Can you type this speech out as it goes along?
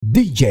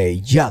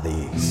DJ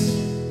Jadix.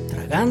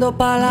 Tragando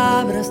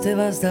palabras te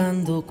vas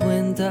dando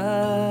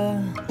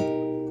cuenta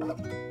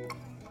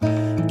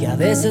que a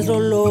veces lo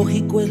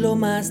lógico es lo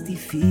más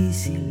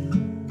difícil,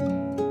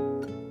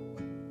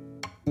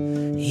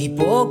 y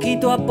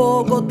poquito a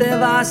poco te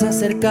vas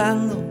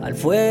acercando al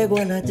fuego,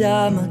 a la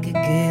llama que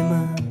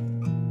quema.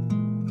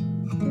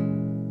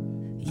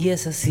 Y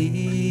es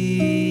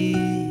así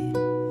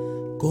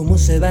como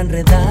se va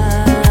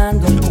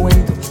enredando el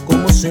cuento,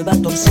 cómo se va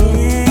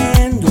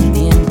torciendo el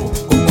tiempo,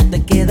 cómo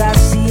te quedas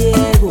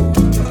ciego.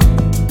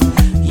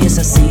 Y es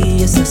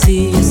así, es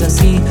así, es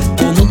así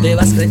como te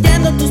vas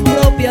creyendo tus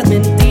propias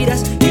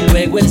mentiras, y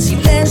luego el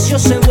silencio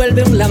se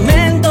vuelve un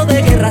lamento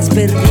de guerras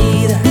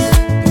perdidas,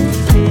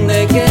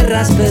 de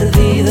guerras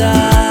perdidas.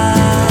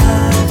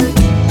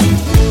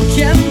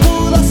 ¿Quién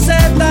pudo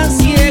ser tan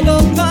ciego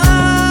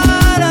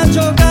para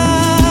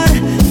chocar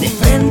de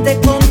frente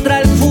contra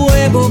el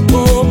fuego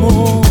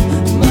como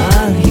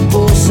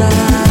mariposa?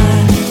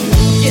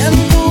 ¿Quién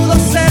pudo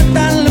ser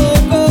tan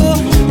loco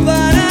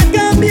para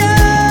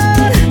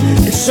cambiar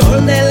el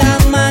sol de la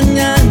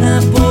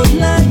mañana por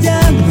la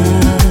llama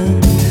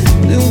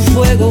de un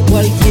fuego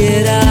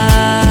cualquiera?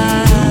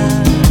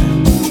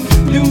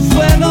 De un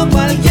fuego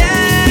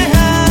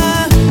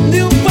cualquiera,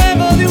 de un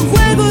fuego, de un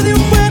fuego, de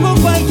un fuego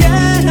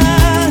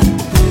cualquiera,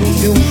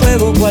 de un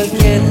fuego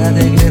cualquiera,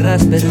 de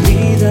guerras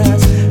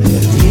perdidas,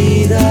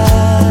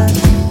 perdidas.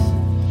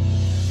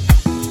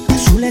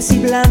 Azules y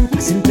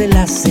blancas entre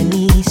las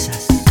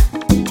cenizas,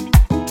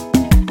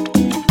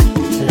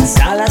 las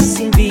alas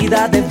sin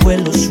vida de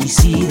vuelos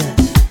suicidas.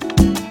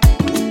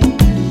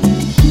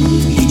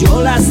 Y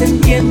yo las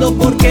entiendo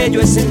porque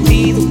yo he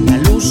sentido la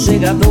luz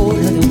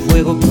cegadora de un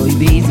fuego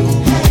prohibido,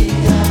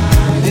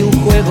 de un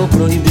fuego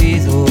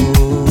prohibido.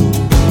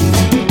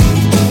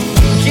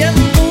 ¿Quién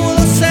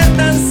pudo ser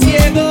tan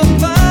ciego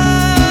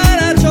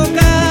para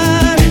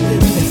chocar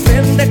de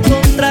frente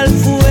contra el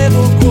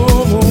fuego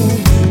como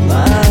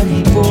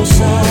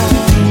mariposa?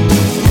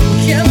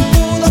 ¿Quién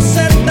pudo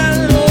ser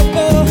tan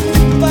loco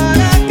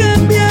para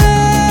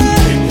cambiar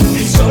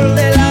el sol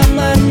de la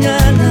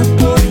mañana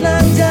por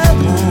la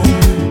llama?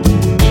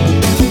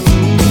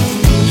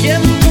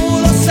 ¿Quién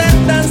pudo ser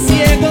tan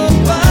ciego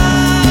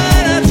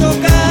para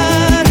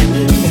chocar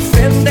de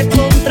frente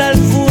contra el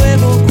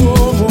fuego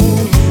como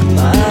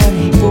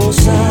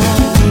mariposa?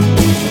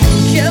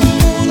 ¿Quién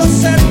pudo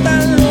ser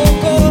tan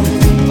loco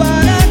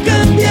para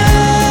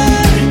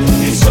cambiar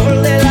el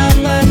sol de la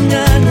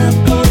mañana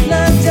por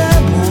la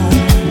llama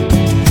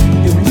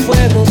de un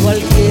fuego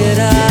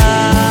cualquiera?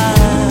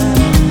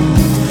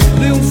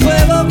 De un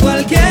fuego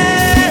cualquiera,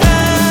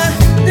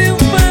 de un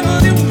fuego,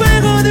 de un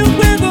fuego, de un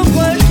fuego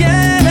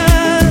cualquiera,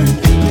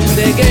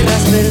 de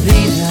guerras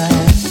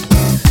perdidas,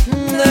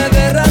 de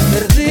guerras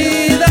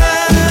perdidas.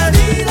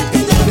 Que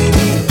yo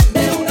viví,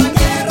 de una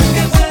guerra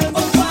que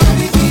vuelvo a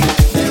vivir,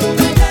 de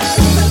una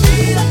guerra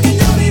perdida que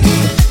yo viví,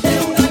 de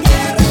una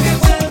guerra que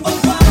vuelvo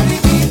a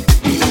vivir.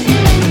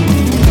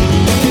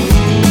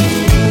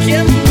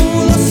 ¿Quién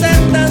pudo ser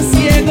tan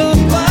ciego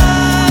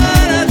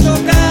para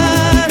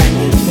chocar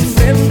de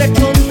frente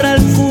contra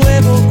el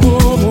fuego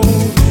como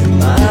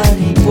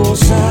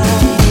mariposa?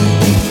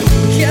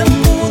 ¿Quién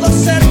pudo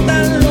ser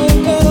tan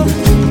loco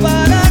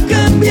para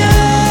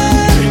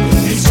cambiar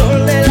el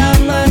sol de la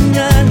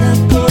mañana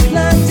por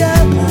la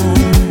llama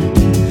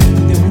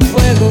de un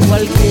fuego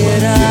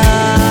cualquiera?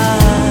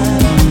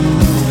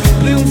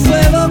 De un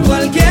fuego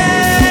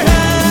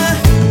cualquiera,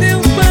 de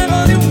un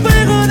fuego, de un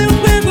fuego, de un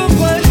fuego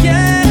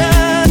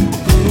cualquiera,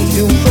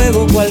 de un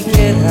fuego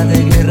cualquiera,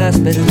 de guerras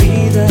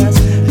perdidas,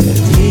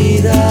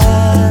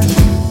 perdidas.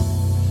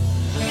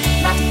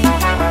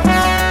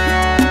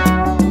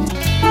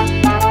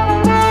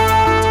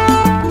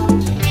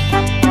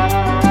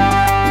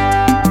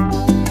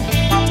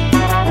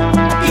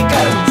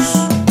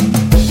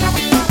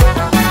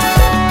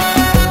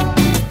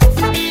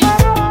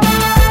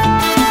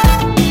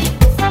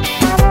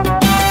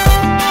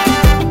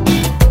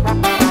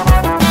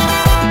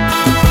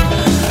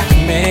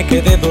 Me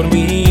quedé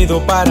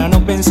dormido para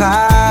no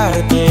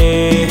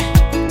pensarte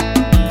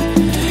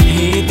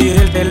y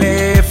tiré el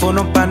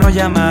teléfono para no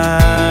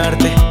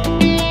llamarte.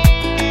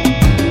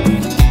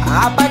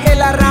 Apagué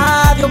la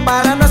radio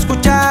para no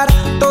escuchar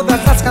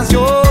todas las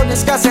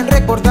canciones que hacen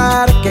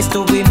recordar que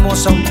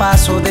estuvimos a un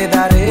paso de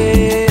dar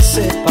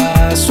ese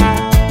paso.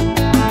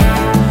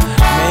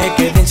 Me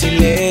quedé en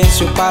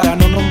silencio para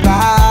no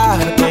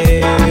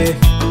nombrarte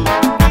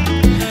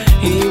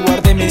y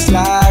guardé mis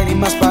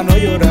lágrimas para no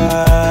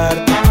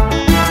llorarte.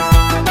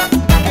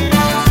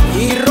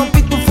 Y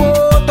rompí tu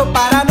foto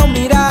para no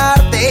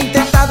mirarte. He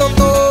intentado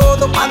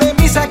todo para de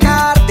mí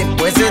sacarte,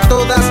 pues de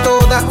todas,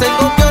 todas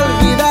tengo que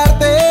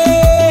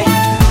olvidarte.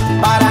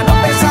 Para no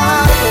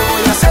pensarte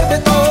voy a hacer de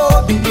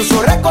todo,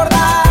 incluso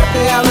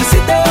recordarte. A ver si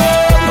te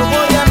odio,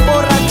 voy a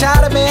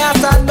emborracharme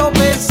hasta no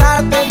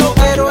pensarte.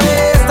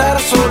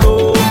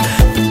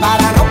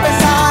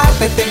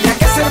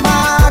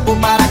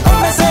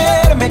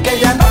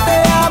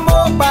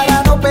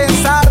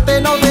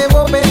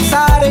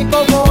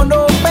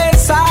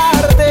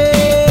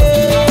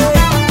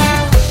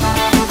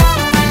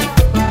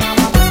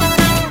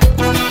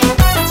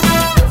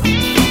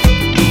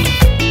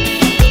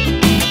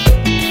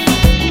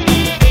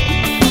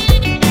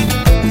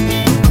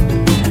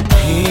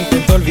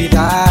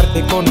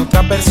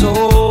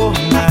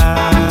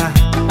 persona.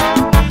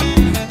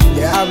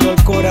 Le hablo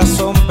al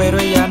corazón, pero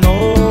ella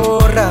no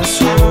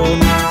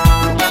razona.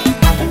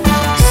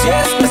 Si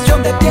es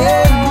cuestión de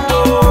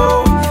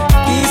tiempo,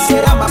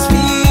 quisiera más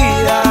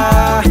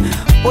vida,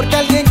 porque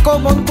alguien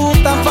como tú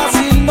tan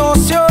fácil no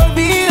se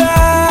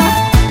olvida.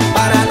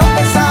 Para no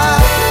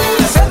pensar,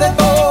 voy a hacer de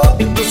todo,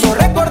 incluso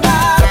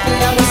recordarte.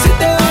 A ver si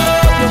te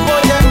odio,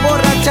 voy a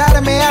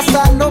emborracharme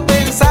hasta no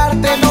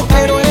pensarte. No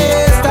quiero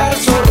estar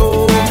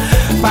solo.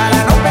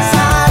 Para no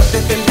pensarte,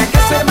 tendría que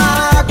ser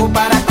mago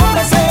para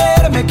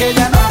convencerme que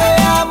ya no te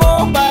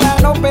amo. Para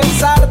no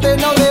pensarte,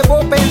 no debo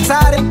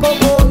pensar en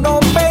cómo no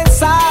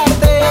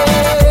pensarte.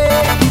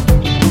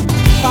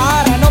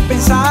 Para no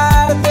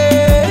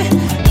pensarte,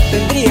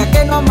 tendría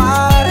que no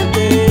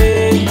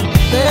amarte.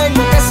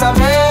 Tengo que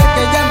saber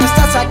que ya no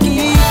estás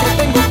aquí, que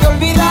tengo que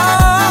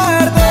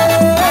olvidarte.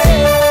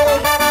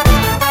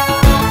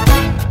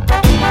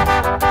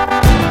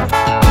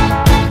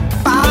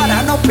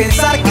 Para no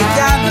pensar que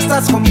ya no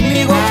estás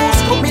conmigo,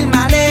 busco mil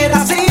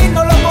maneras y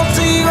no lo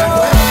consigo.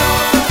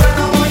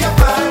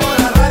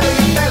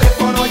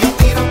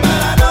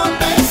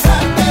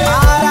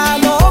 Para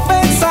no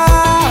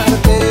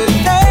pensarte,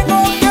 tengo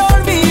que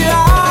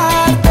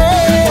olvidarte.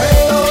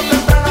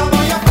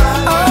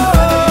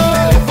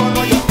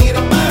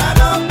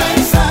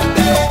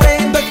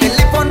 Prendo el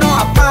teléfono,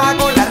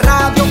 apago la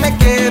radio, me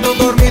quedo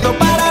dormido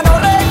para no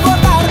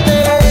recordarte.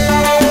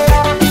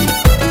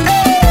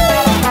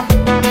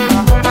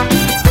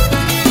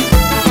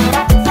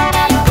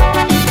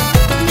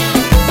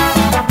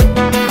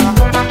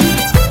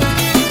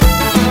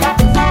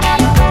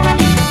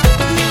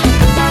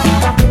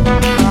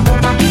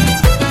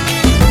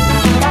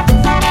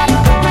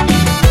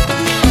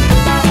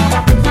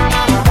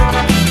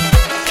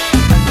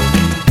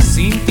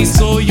 Sin ti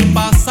soy un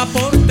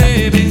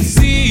pasaporte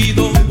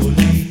vencido,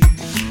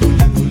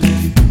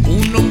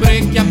 un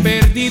hombre que ha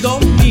perdido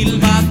 1000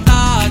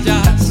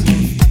 batallas,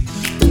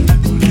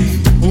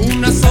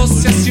 una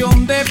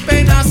asociación de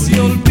penas y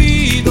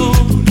olvido,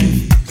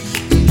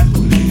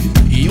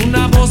 y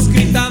una voz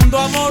gritando: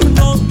 amor,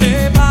 no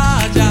te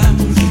vayas.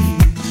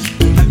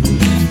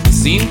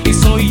 Sin ti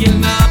soy el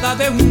nada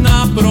de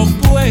una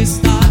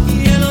propuesta,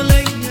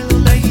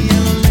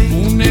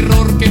 un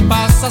error que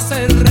pasa a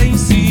ser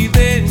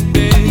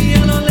reincidente,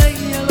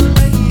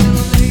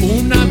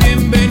 una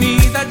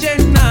bienvenida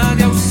llena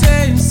de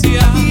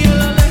ausencia,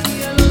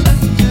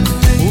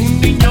 un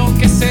niño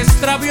que se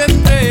extravió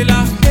entre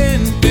la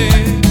gente,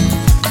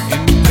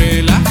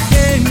 entre la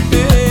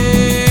gente.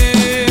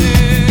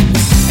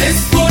 Es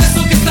por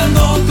eso que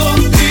estando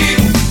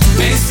contigo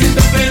me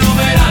siento en pleno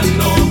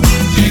verano,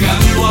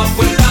 llegando a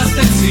puertas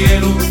del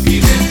cielo y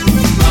de tu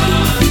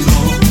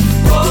mano.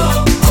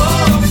 Oh,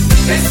 oh.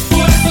 Es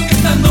por eso que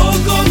estando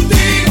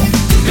contigo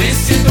me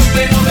siento en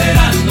pleno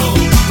verano,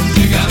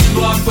 llegando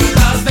a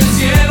puertas del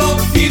cielo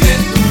y de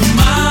tu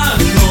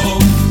mano,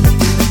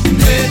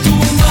 de tu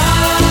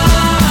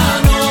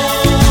mano.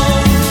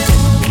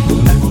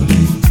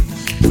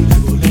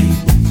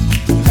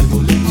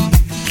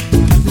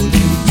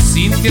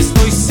 Sin ti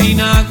estoy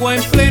sin agua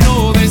en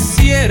pleno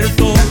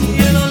desierto,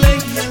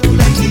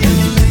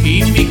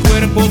 y mi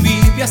cuerpo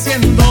vive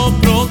haciendo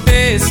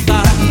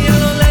protesta.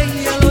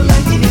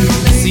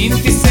 Sin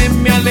ti se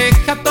me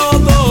aleja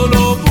todo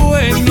lo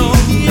bueno,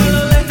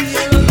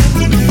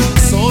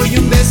 soy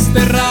un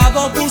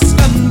desterrado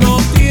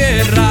buscando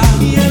tierra.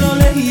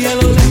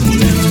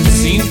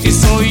 Sin ti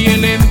soy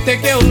el ente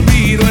que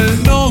olvido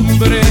el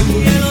nombre,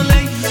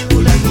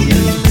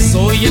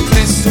 soy el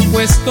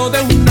presupuesto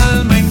de un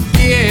alma en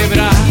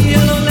quiebra.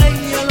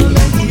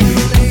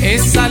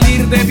 Es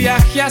salir de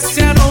viaje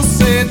hacia no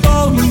sé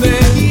dónde,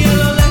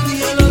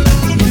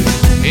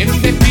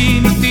 en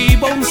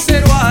definitiva un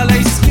cero a la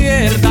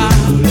izquierda,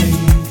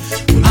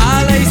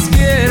 a la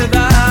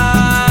izquierda.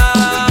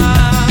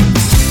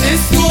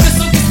 Es por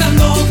eso que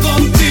estando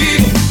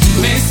contigo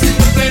me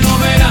siento en pleno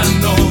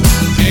verano,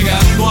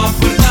 llegando a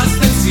puertas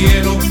del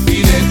cielo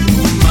y de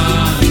tu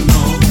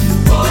mano.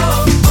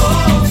 Oh,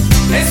 oh.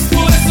 Es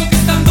por eso que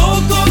estando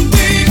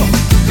contigo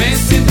me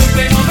siento en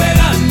pleno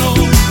verano,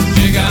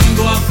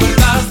 llegando a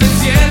puertas del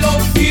cielo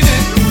y de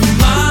tu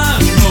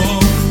mano,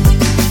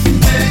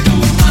 de tu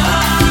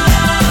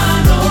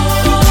mano.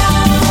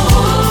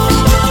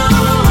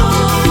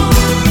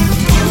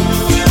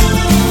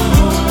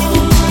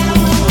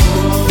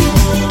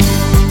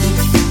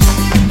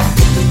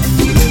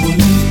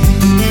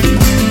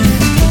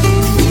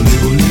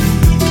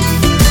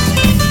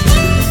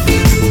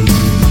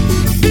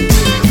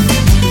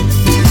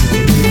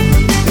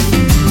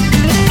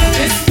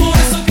 Es por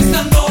eso que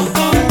estando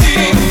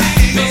contigo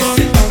me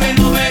siento en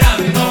pleno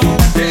verano,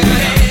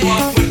 llegando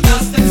a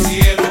puertas del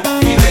cielo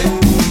y de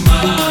tu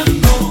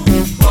mano.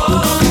 Oh,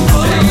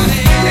 oh.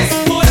 Es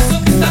por eso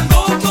que estando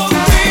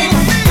contigo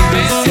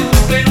me siento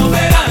en pleno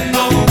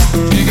verano,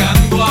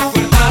 llegando a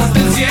puertas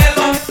del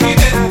cielo y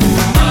de tu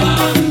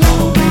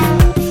mano.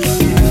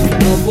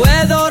 No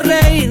puedo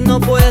reír, no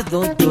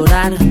puedo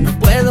llorar, no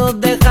puedo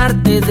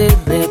dejarte de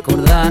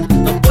recordar,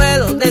 no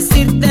puedo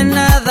decirte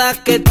nada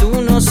que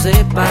tú no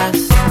sepas.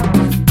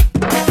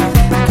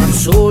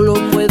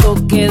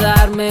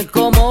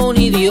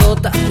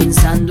 idiota,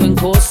 pensando en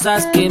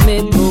cosas que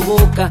me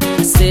provoca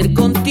hacer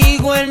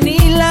contigo en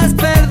hilas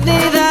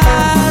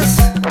perdidas.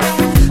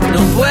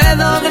 No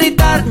puedo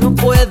gritar, no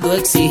puedo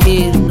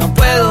exigir, no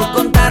puedo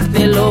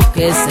contarte lo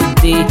que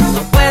sentí,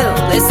 no puedo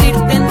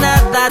decirte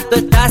nada, tú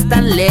estás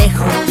tan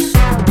lejos.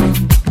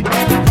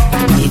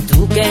 Y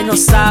tú que no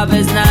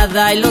sabes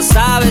nada y lo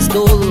sabes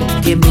todo,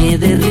 que me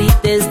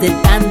derrites de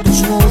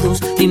tantos modos,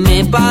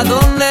 dime pa'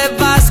 dónde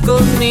vas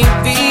con mi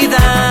vida.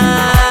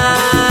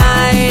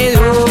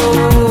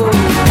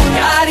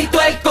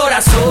 Carito, el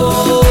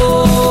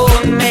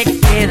corazón me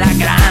queda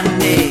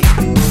grande.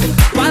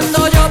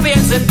 Cuando yo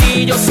pienso en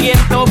ti, yo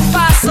siento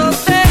pasos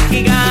de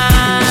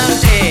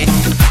gigante.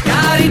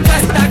 Carito,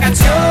 esta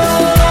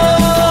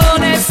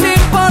canción es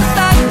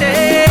importante,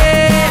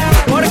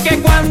 porque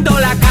cuando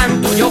la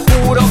canto yo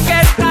juro que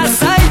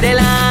estás ahí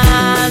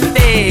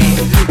delante.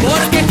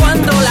 Porque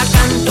cuando la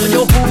canto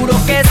yo juro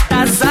que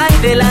estás ahí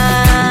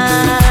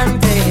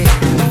delante.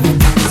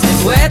 Se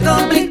fue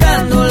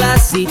complicando la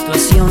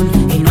situación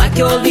y no hay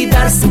que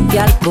olvidarse que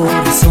al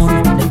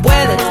corazón le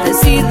puedes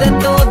decir de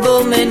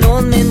todo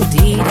menos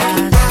mentiras.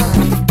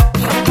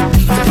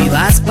 Tú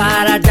ibas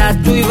para allá,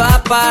 tú ibas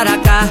para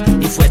acá,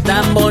 y fue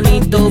tan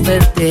bonito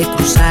verte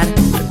cruzar,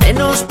 al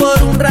menos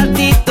por un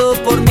ratito,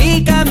 por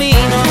mi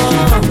camino.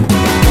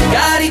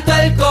 Carito,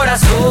 el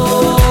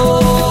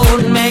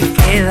corazón me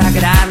queda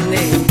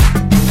grande.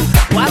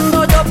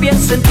 Cuando yo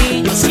pienso en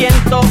ti, yo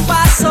siento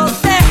pasos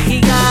de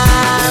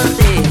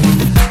gigante.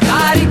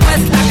 Carito,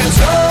 esta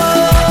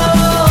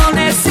canción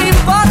es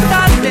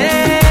importante,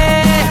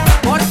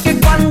 porque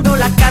cuando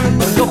la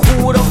canto yo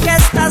juro que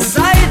estás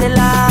ahí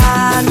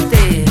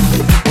delante.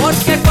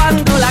 Porque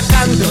cuando la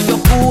canto yo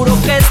juro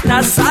que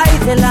estás ahí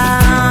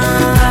delante.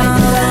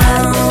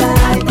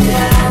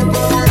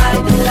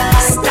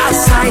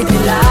 Estás ahí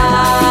delante.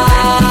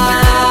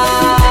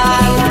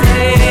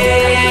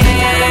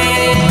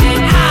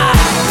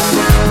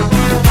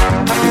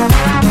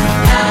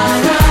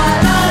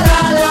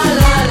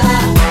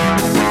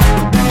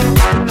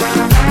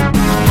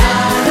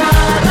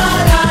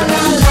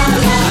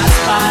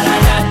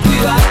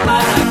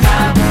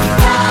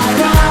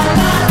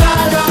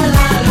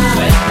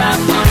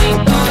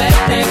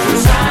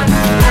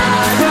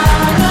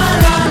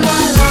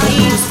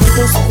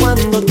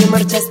 Cuando te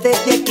marchaste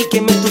de aquí,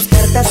 quemé tus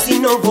cartas y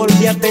no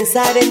volví a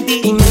pensar en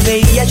ti. Y me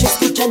veía yo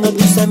escuchando a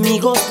tus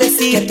amigos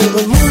decir que a todo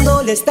el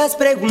mundo le estás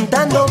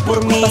preguntando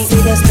por mí. Pasé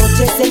las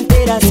noches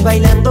enteras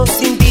bailando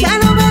sin ti. Ya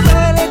no me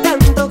duele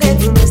tanto que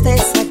tú no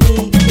estés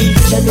aquí, y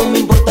ya no me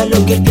importa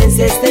lo que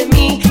pienses de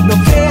mí. No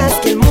creas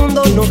que el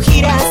mundo no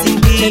gira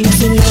sin ti. Ya no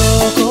soy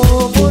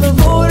loco por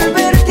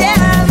volverte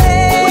a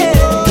ver.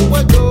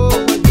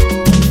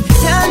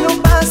 Ya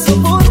no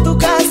paso por tu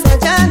casa,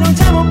 ya no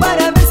llamo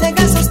para ver si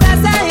acaso estás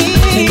ahí.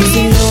 Ya no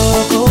soy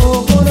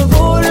loco por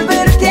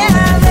volverte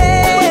a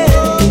ver.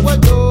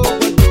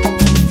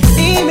 Y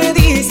me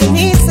dicen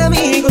mis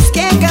amigos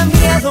que he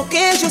cambiado,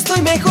 que yo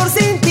estoy mejor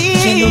sin ti.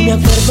 Ya no me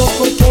acuerdo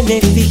por qué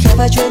me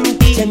fijaba yo en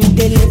ti. Ya mi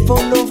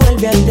teléfono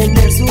vuelve a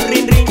tener su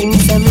ring ring. Y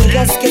mis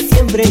amigas que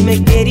siempre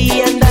me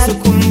querían dar su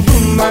cum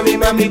bum, mami,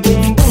 mami,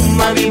 bum bum,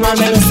 mami, mami.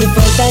 Ya no hace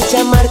falta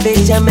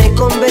llamarte, ya me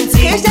convencí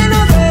que ya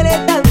no duele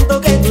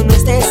tanto que tú no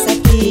estés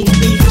aquí.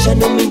 Y ya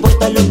no me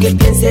importa lo que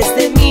pienses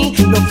de mí.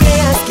 No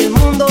creas que el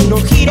mundo no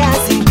gira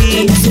sin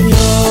ti. Ya no soy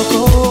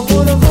loco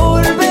por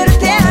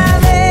volverte a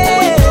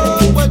ver.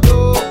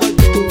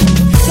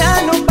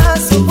 Ya no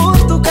paso por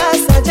tu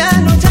casa, ya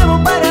no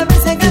llamo para ver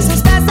si acaso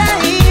estás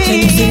ahí. Ya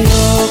no soy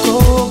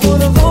loco por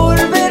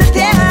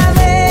volverte a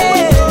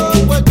ver.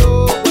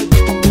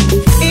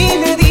 Y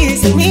me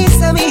dicen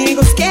mis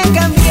amigos que he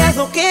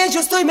cambiado, que yo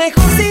estoy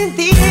mejor sin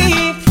ti.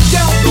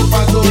 Ya no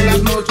paso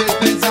las noches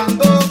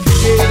pensando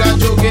que era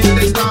yo quien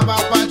te estaba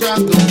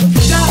fallando.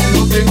 Ya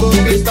no tengo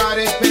que estar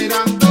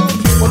esperando,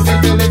 porque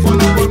el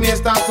teléfono por mí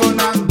está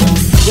sonando.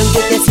 Y aunque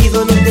te has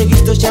ido, no te he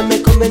visto, ya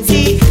me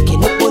convencí que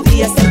no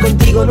podía estar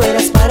contigo, no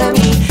eras para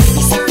mí.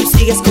 Y si tú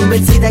sigues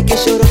convencida que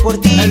lloro por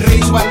ti, El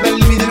ritual del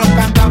video no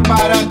canta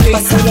para ti.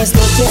 paso las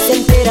noches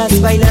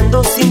enteras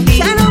bailando sin ti.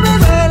 Ya no me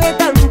duele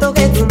tanto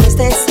que tú no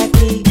estés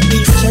aquí,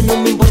 y ya no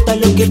me importa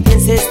lo que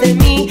pienses de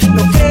mí.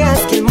 No creas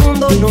que el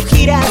mundo no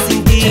gira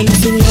sin ti. Ya no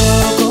soy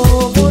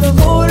loco por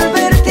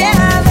volverte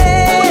a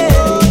ver.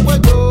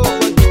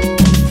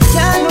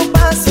 Ya no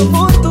paso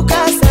por tu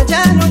casa,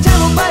 ya no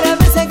llamo para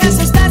ver si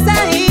acaso estás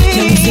ahí.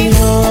 Ya no soy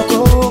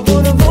loco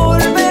por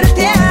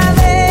volverte a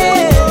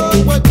ver.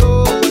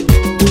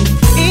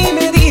 Y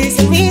me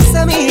dicen mis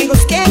amigos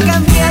que he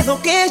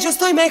cambiado, que yo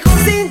estoy mejor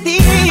sin ti.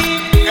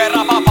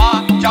 Guerra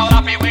papá, y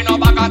ahora Pingüino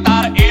va a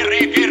cantar y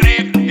Rick,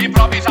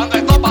 improvisando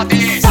esto pa'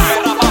 ti.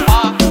 Guerra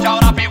papá, y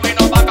ahora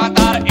Pingüino va a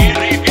cantar y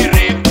Rick,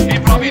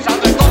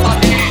 improvisando esto pa'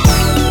 ti.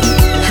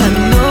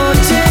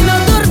 Anoche no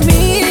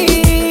dormí,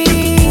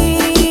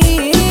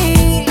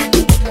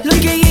 lo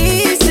que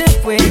hice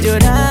fue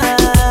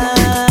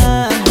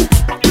llorar.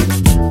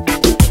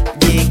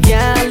 Llegué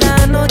al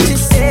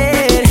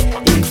anochecer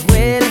y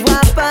vuelvo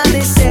a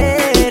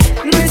padecer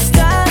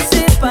nuestra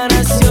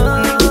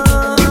separación.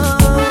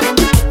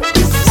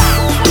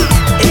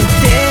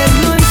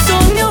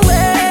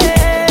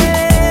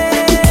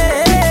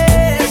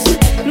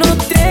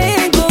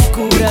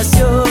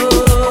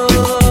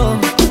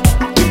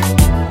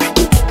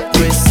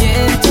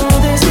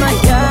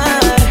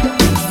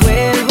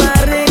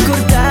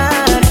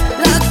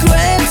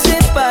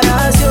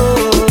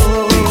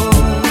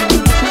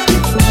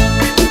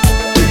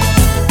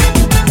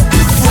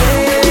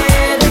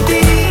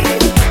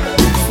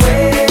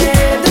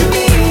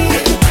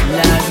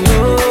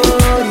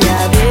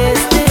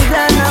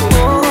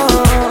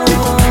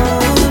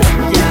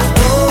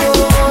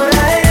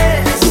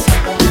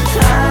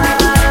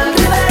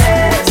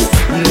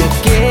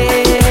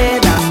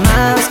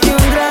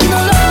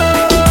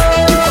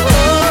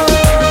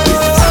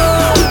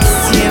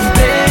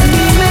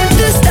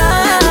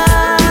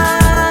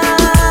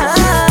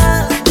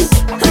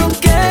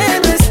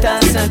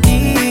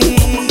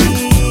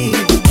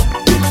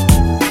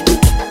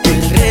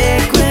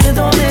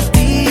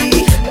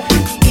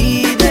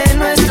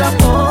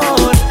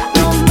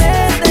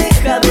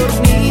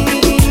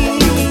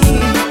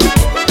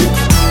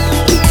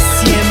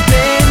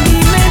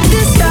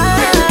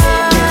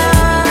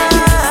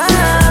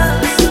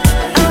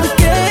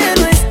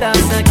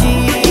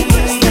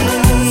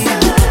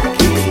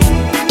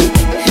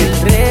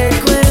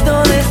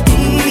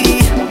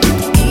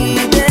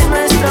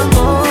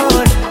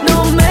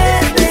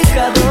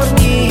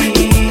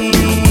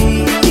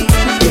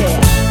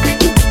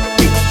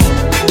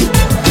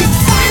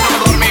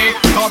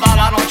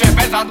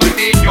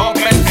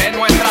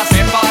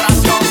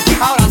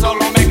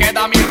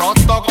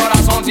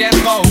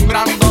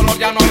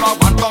 ya no lo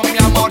aguanto, mi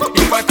amor. Y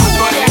fue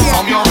tanto el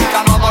insomnio,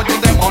 ya no doy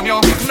un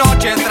demonio.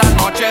 Noche tras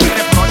noche,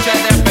 reproche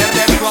de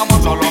perder tu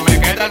amor. Solo me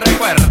queda el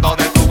recuerdo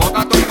de tu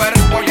boca, tu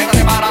cuerpo llena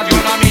de maras y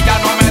una milla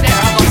no me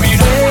deja dormir.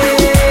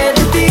 Fue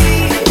de ti,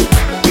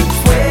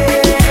 fue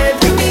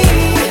de mí,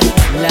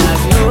 la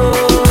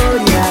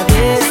gloria de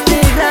este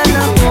gran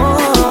amor.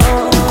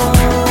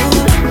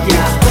 Y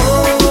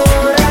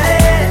ahora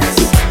es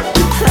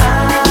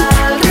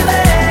al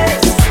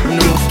revés,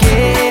 no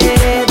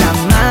queda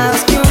más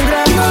que un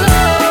gran dolor.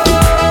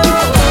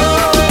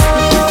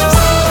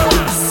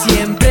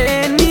 Siempre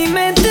en mi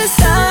mente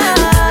estás,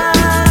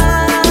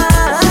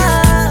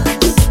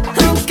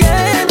 aunque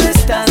no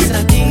estás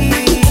aquí.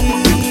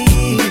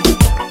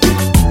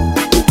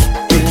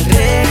 El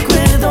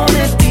recuerdo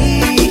de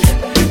ti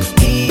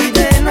y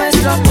de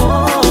nuestro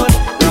amor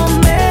no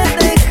me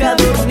deja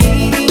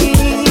dormir.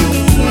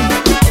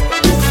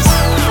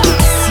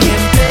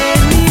 Siempre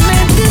en mi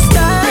mente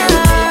estás,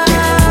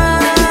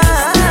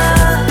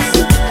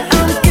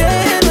 aunque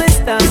no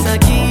estás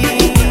aquí.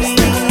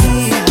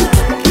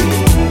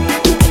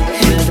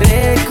 El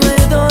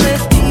recuerdo de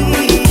ti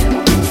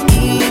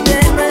y de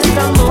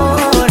nuestro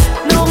amor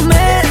no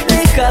me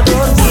deja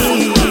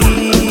dormir.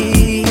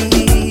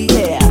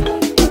 Yeah.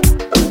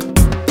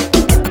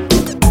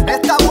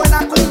 Esta buena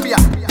cumbia,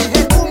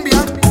 dije cumbia,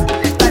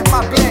 esta es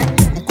más bien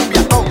un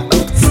cumbiatón.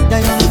 Ya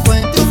no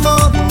encuentro un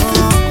modo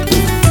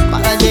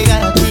para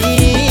llegar a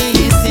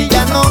ti. Si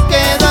ya no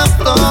quedan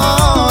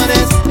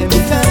flores en mi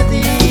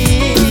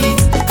jardín,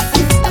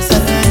 las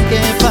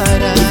arranqué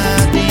para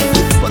ti,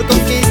 por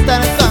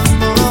conquistar tu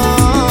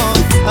amor.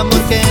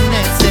 Amor que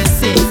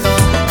necesito,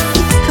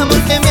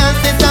 amor que me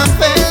hace tan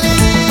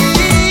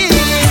feliz.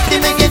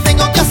 Dime qué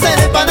tengo que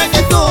hacer para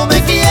que tú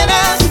me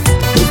quieras.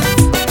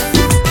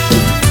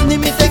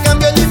 Dime, te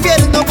cambio el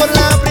invierno por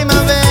la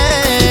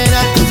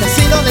primavera. Si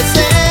así lo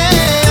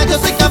deseas, yo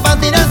soy capaz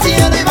de ir al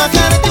cielo y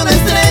bajarte una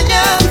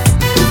estrella.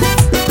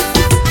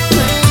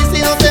 Y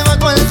si no te va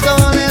con el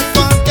sol es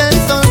porque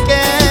el sol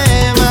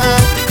quema.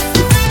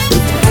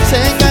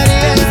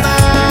 Secaría el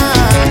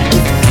mar,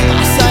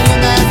 pasaría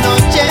una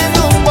noche en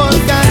un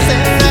volcán,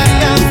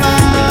 sembraría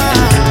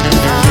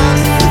paz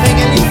en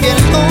el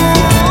infierno.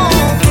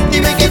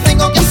 Dime qué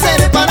tengo que hacer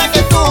para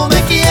que tú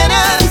me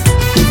quieras.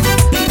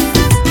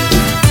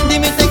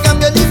 Dime, te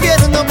cambio el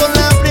invierno por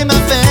la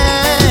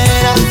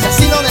primavera. Si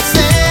así lo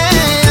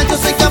deseas, yo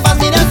soy capaz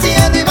de ir al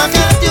cielo y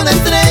bajarte una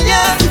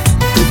estrella.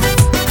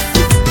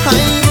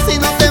 Ay, si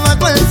no te va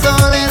con el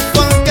sol es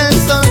porque el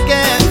sol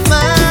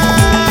quema.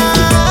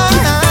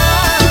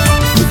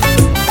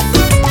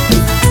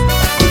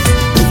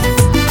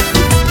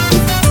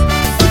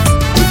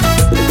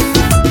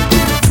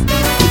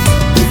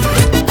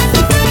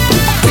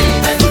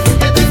 Dime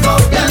qué tengo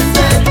que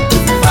hacer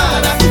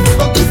para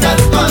conquistar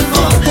tu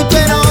amor.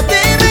 Pero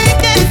dime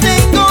qué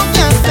tengo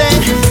que hacer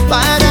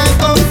para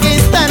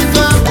conquistar tu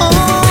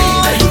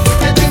amor. Dime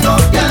qué tengo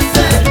que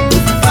hacer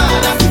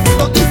para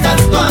conquistar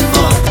tu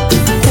amor.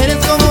 Eres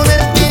como una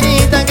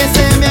espinita que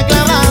se me ha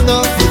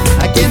clavado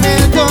aquí en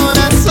el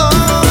corazón.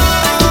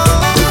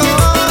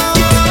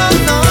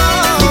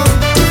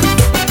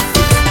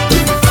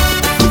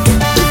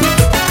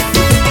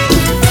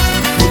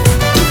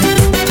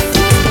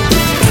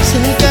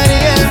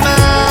 Secaría el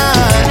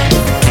mar,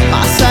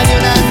 pasaría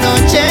una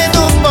noche en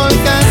un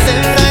volcán,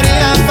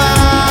 sembraría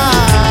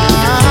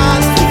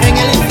paz en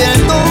el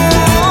infierno.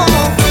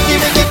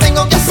 Dime qué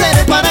tengo que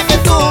hacer para que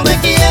tú me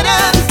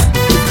quieras.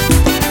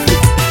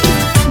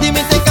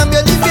 Dime, te cambio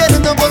el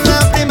invierno por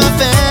la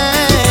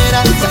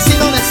primavera. Si así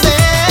lo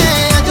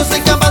deseas, yo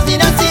soy capaz de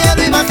ir al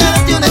cielo y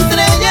bajarte una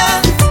estrella.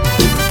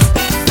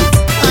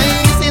 Ay,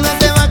 si no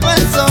te va con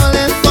el sol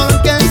es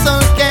porque el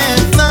sol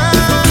quema.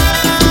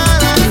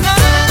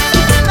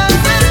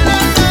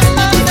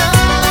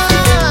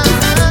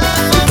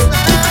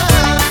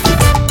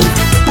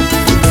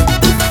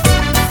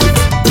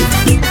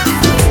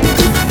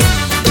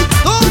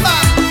 ¡Tumba!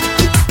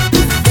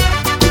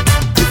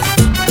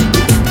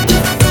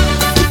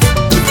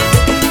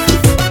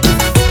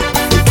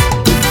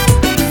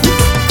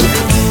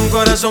 Un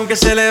corazón que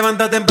se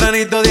levanta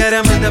tempranito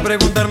diariamente a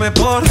preguntarme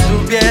por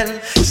tu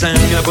piel.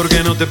 Sangra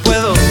porque no te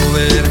puedo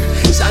ver,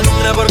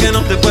 sangra porque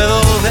no te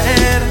puedo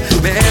ver.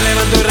 Me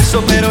levanto y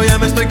rezo pero ya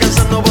me estoy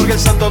cansando porque el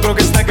santo creo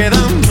que está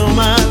quedando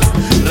mal.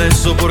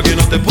 Rezo porque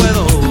no te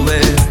puedo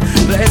ver,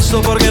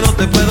 rezo porque no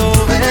te puedo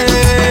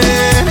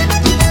ver.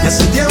 Y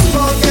hace tiempo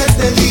que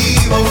te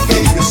digo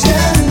que yo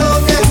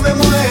siento que me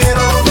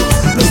muero.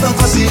 No es tan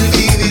fácil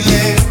vivir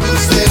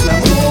lejos de la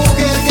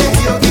mujer que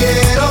yo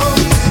quiero.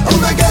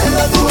 Aún me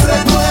queda tu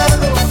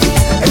recuerdo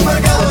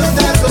enmarcado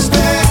entre tu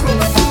espejo.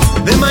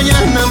 De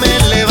mañana me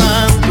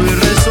levanto y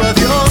rezo a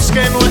Dios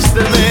que no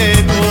esté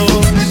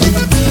lejos.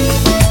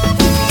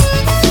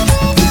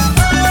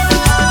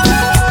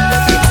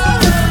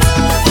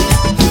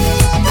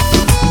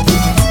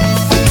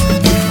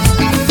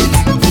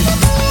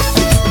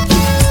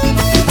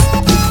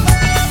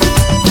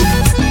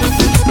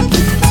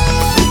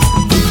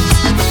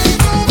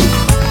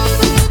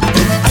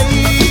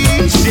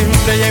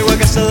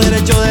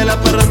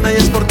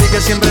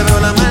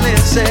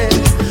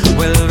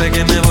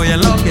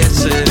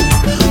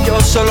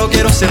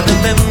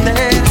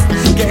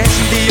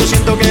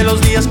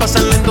 días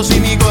pasan lentos y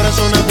mi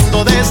corazón a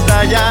punto de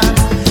estallar.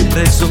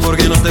 Rezo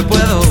porque no te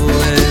puedo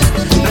ver,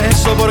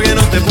 rezo porque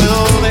no te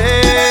puedo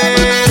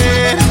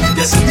ver.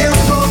 Y hace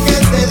tiempo que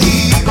te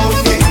digo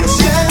que yo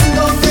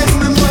siento que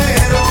me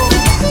muero.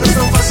 No es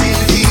tan fácil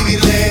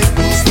vivir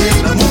lejos de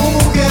la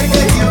mujer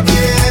que yo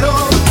quiero.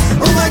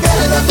 No me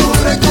queda tu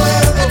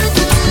recuerdo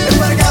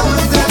embarcado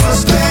entre tu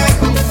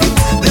espejo.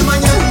 De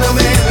mañana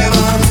me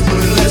levanto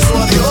y rezo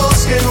a Dios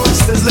que no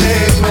estés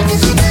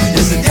lejos. Y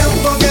hace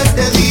tiempo que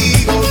te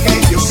digo que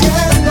yo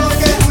siento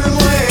que me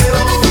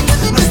muero.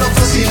 No es tan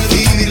fácil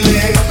vivir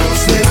lejos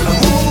de la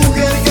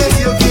mujer que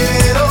yo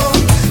quiero.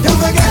 Ya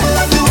me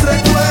queda tu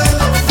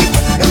recuerdo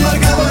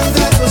embarcado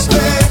entre tu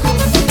espejo.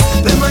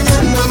 De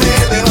mañana me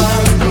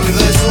levanto y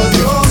rezo a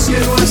Dios que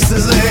no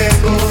estés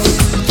lejos.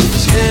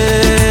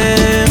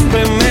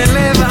 Siempre me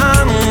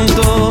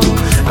levanto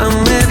a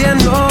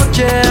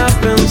medianoche a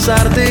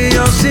pensarte y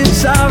yo sin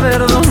saber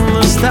dónde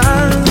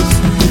estás.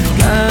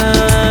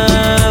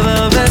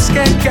 Cada vez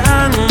que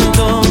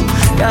canto,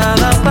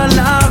 cada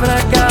palabra,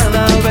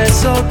 cada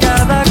beso,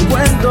 cada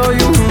cuento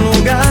y un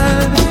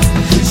lugar.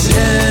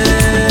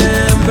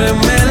 Siempre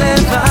me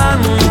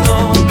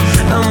levanto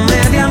a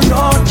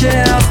medianoche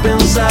a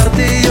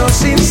pensarte y yo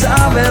sin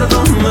saber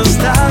dónde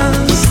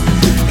estás.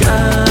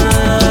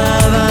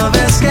 Cada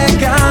vez que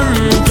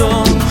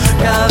canto,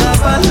 cada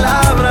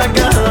palabra,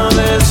 cada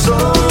beso.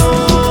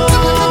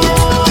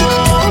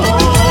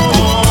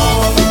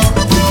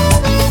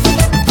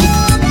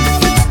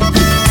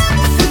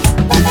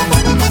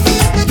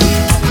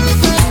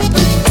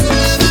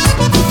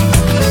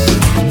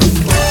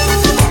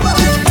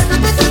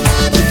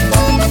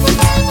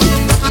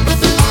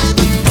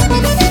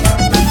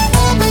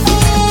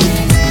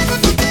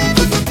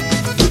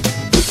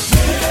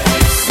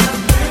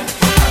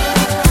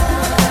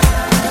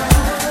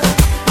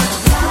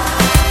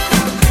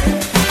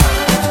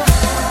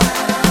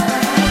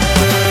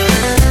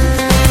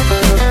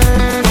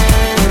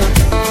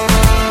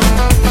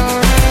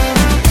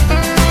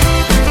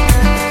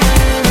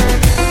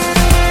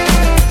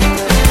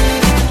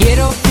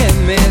 Quiero que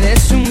me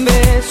des un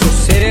beso,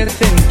 ser el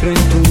centro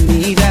en tu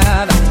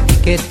mirada y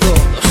que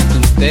todos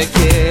tus te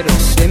quiero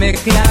se me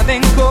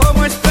claven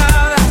como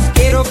espadas.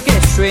 Quiero que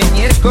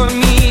sueñes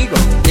conmigo,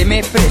 que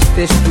me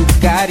prestes tu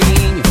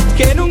cariño,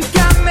 que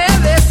nunca me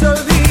des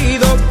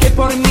olvido, que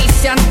por mí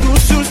sean tus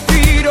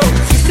suspiros.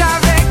 Si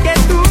sabes que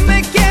tú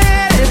me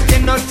quieres, que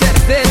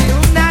noches de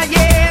luna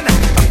llena,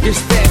 aunque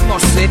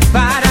estemos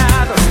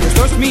separados, los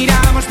dos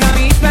miramos la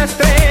misma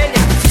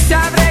estrella. Si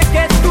sabré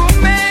que tú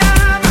me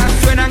amas,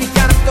 suenan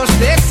cantos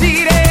de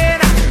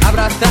sirena,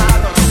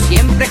 abrazados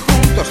siempre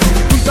juntos,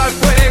 junto al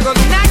fuego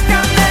de una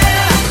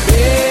candela.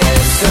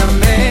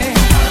 Bésame,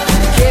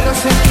 quiero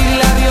sentir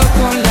labio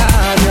con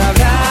labio,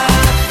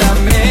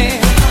 abrázame,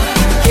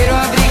 quiero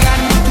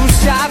abrigarme en tus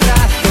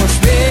abrazos.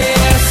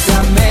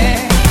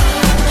 Bésame,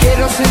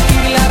 quiero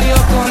sentir labio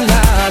con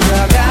labio,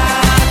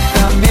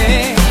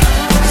 abrázame,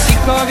 sin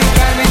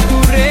cobijarme en tu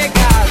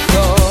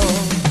regazo.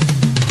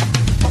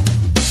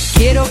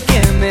 Quiero que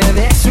me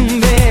des un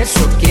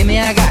beso, que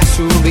me haga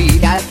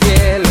subir al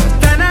cielo,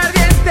 tan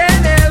ardiente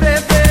en el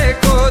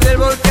reflejo del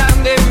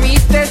volcán de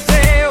mis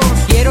deseos.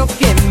 Quiero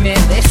que me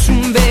des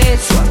un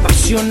beso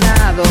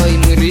apasionado y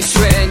muy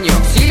risueño,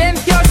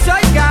 silencioso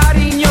y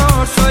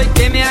cariñoso, y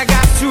que me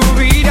haga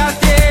subir al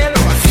cielo.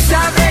 Así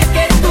sabré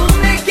que tú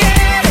me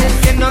quieres,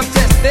 que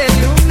noches de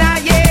luna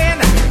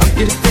llena,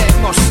 aunque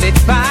estemos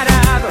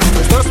separados,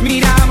 los dos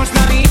miramos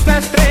la misma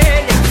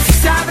estrella. Así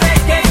sabré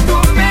que tú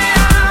me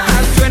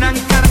amas, suenan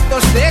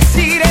cantos de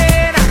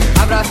sirena,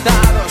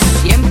 abrazados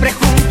siempre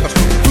juntos,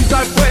 junto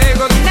al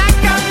fuego de una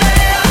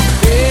candela.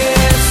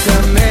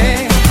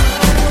 Bésame,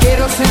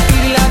 quiero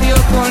sentir labio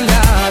con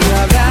labio,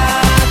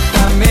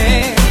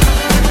 abrázame,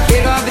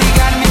 quiero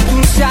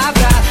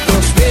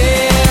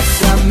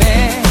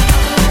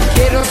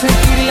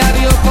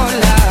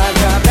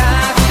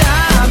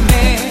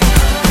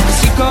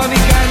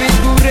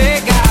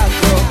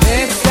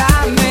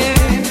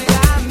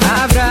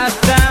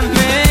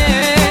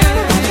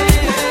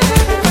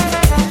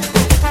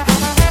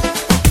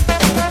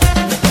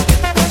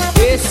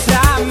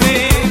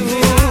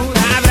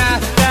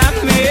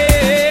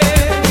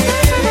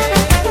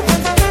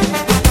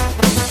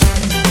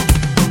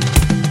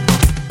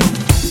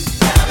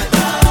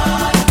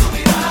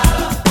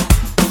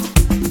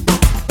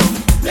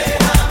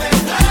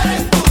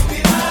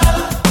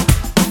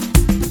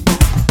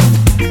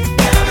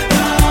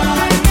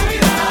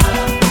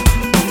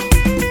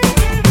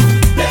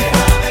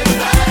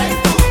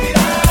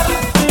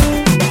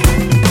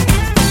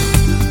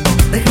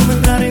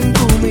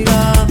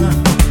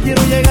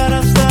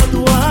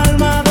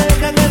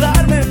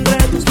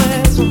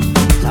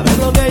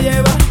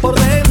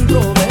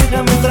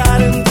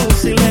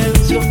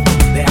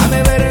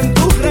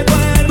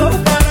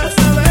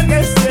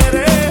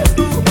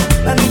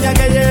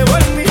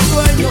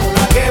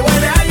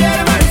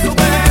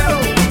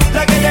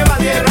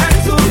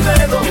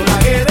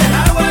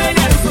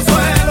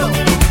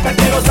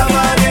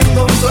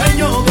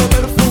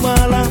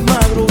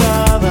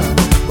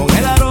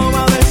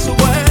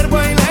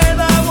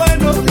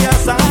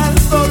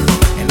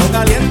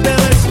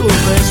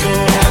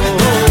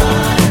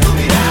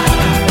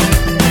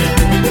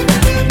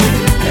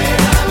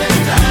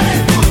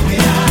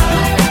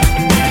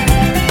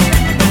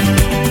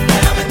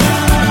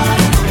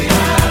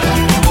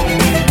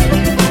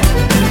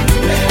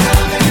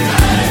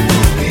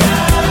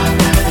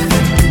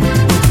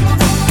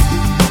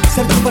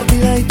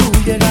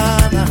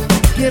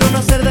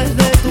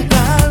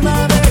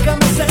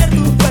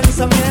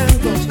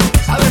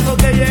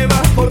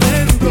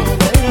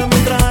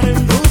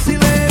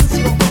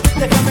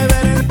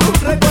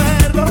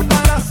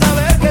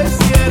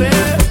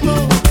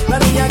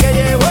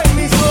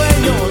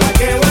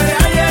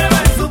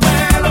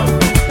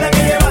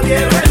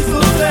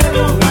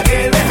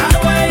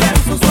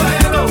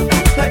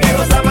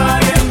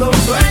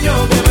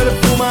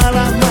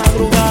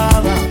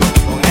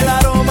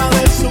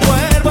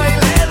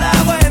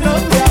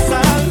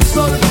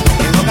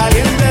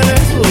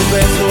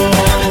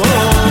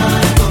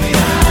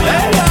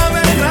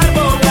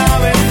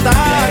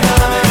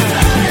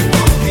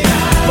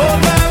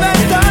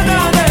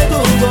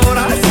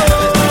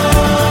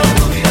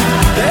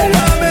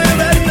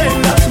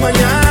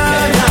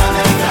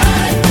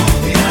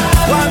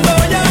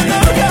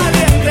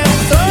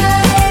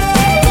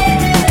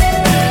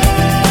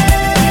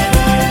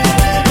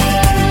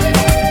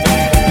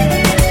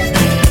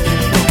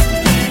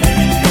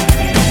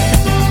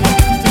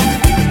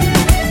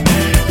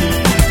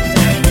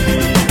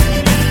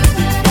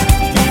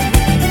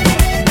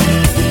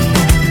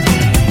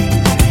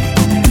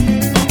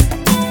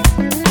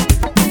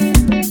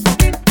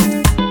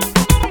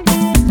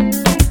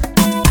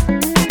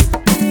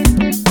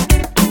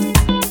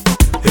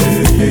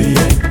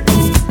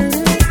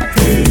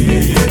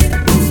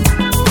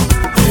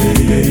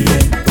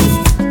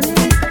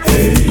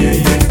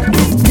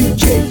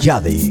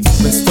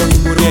Jadix. Me estoy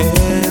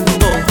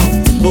muriendo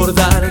por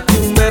darte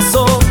un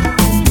beso,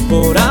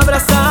 por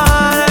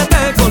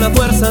abrazarte con las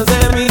fuerzas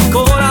de mi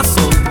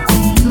corazón.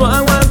 No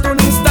aguanto un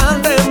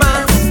instante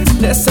más,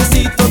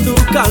 necesito tu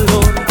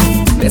calor,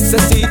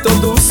 necesito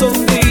tu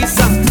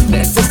sonrisa,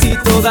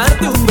 necesito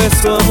darte un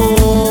beso,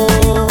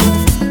 amor.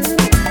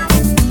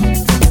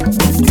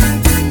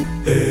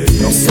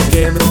 No sé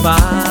qué me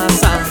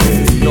pasa,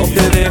 no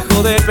te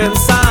dejo de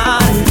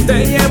pensar.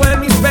 Te llevo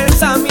en mis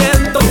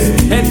pensamientos,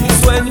 en mis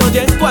sueños y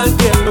en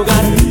cualquier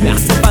lugar. Me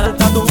hace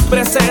falta tu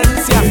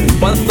presencia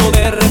cuando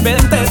de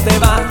repente te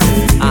vas.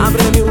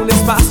 Ábreme un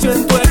espacio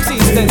en tu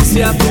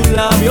existencia, tus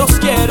labios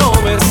quiero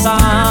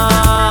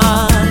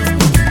besar.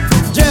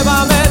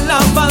 Llévame en la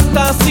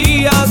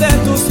fantasía de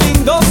tus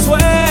lindos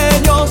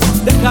sueños,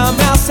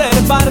 déjame hacer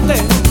parte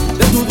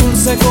de tu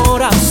dulce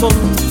corazón.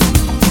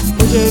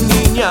 Oye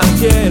niña,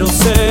 quiero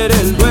ser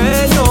el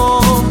dueño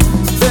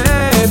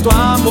de tu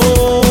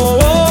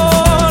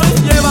amor.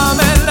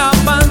 Llévame en la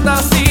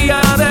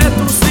fantasía de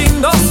tus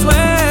lindos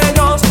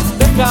sueños,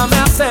 déjame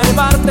hacer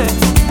parte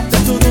de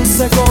tu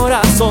dulce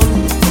corazón.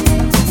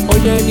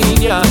 Oye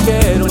niña,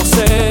 quiero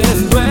ser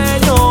el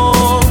dueño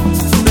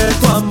de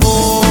tu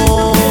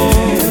amor.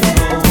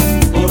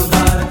 Por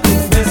darte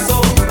un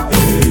beso,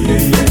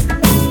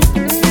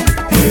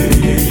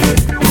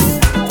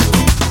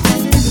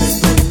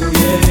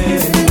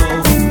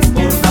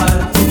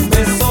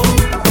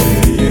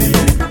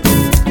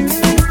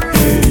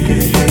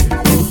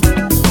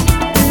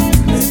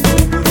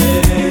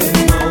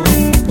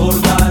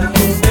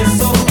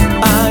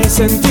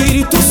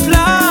 sentir tus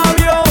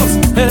labios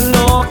es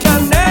lo que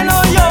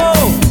anhelo yo.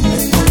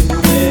 Estoy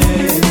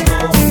muriendo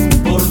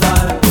por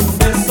darte un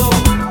beso.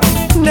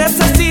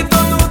 Necesito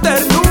tu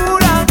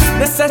ternura,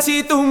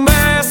 necesito un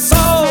beso.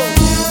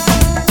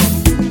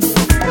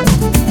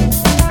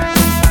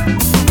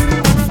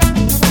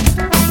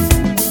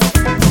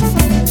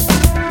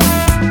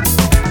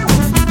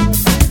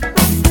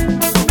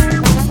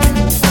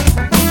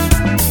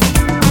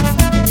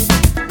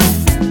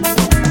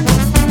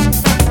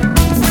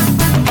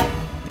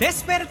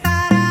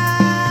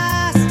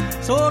 Despertarás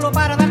solo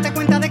para darte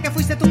cuenta de que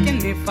fuiste tú quien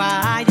me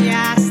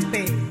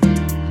fallaste.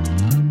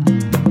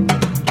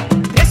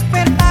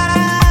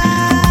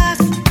 Despertarás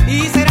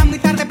y será muy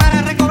tarde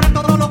para recobrar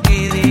todo lo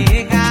que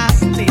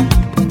dejaste.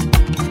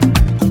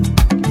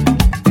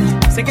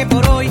 Sé que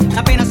por hoy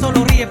la pena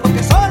solo ríe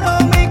porque solo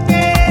me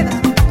queda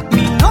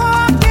mi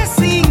noche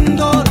sin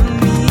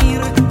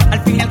dormir. Al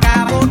fin y al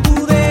cabo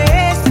tú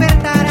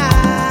despertarás.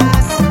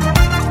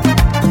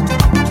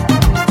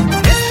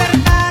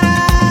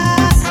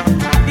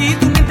 Y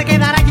tu mente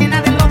quedará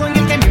llena del lodo en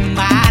el que me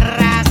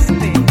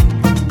embarraste.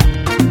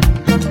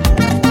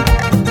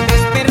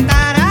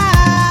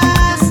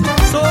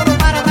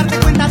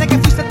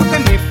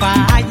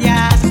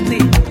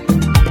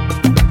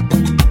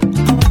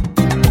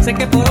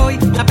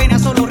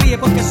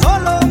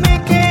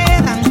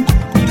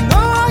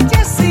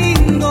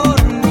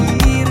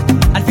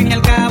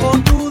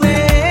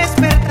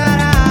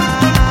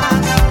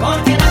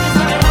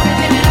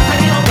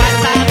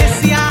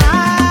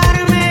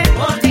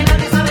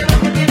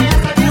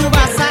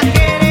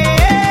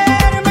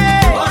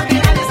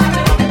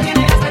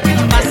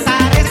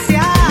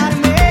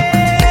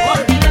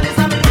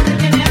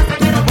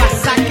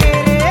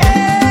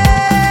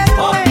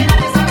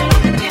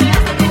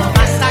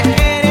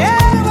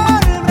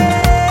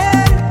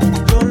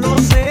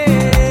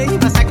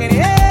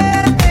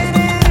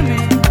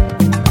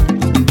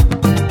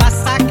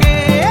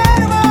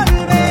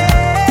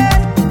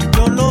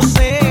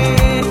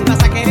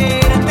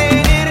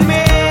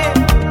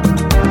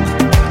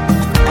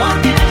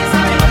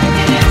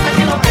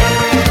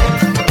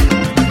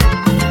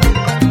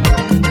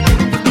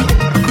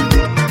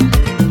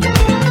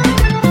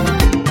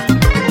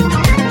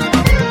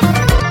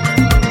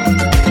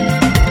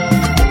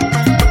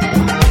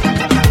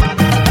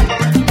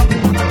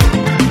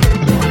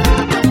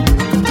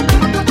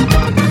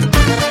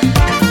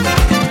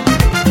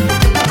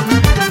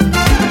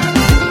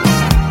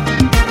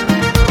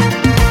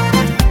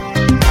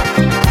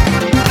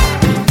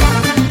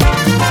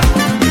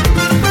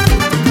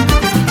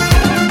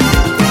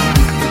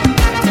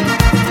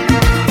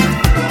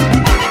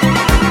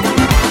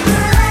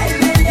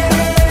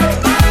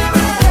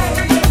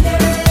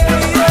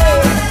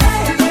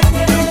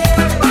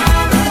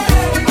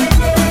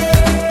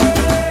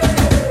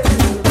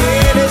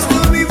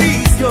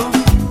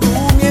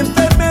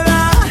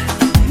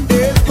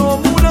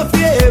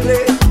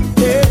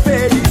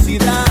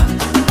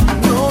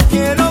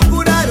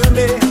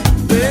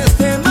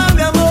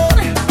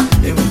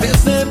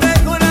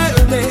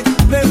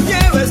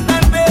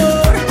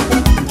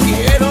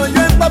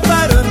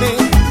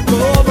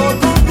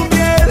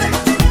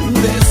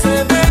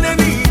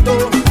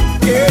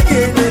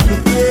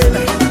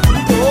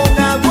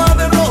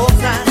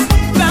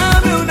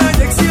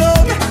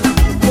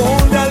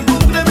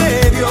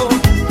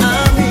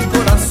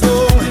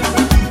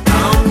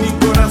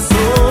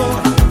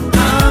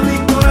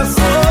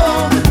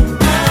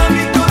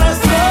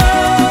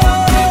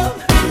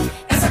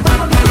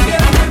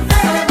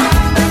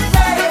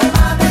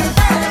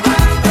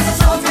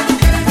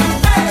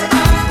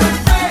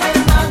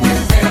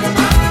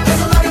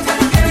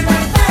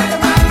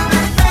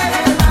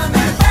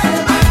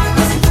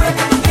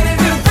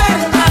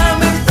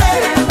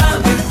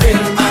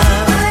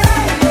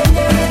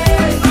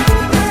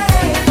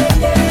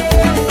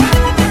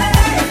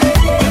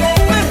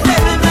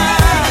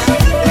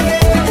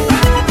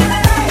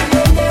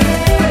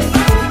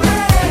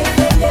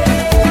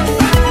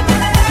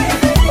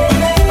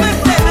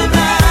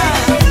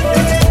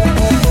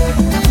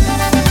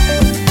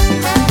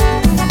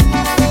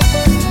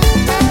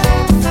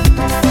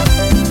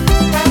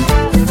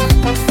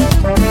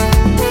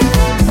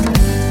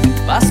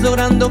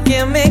 buscando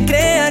que me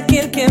crea que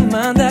el que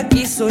manda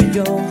aquí soy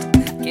yo,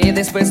 que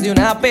después de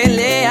una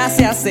pelea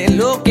se hace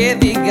lo que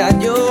diga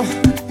yo.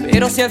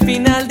 Pero si al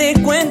final de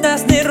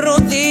cuentas de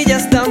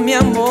rodillas está mi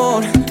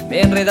amor, me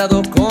he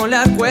enredado con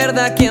la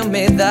cuerda que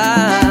me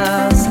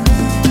das.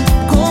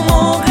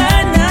 ¿Cómo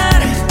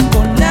ganar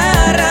con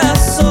la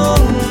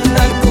razón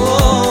al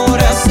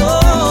corazón?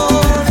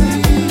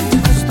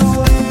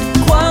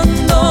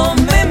 Cuando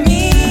me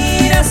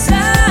miras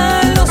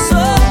a los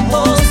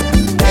ojos,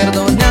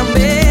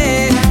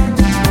 perdóname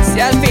si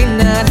al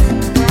final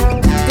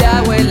te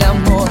hago el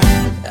amor.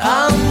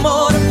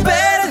 Amor,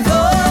 perdóname,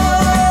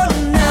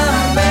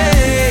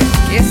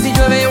 que si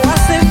llueve o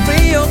hace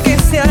frío, que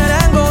se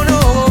arango no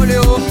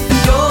volvió.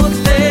 Yo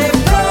te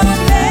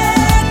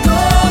prometo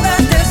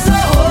darte el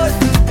sol,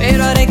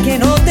 pero haré que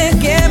no te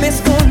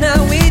quemes con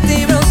agüita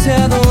y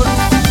bronceador.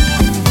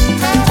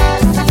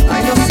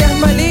 Ay, no seas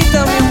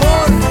malita, mi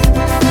amor.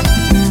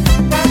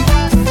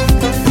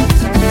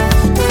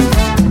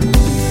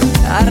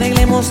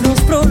 Arreglemos los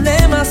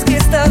problemas, que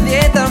esta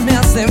dieta me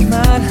hace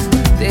mal.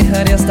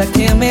 Dejaré hasta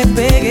que me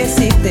pegues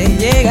si te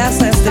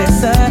llegas a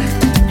estresar.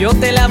 Yo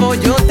te lavo,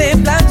 yo te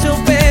plancho,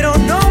 pero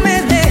no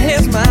me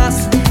dejes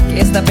más,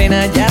 que esta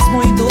pena ya es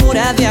muy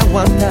dura de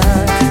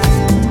aguantar.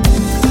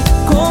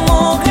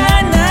 ¿Cómo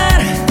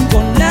ganar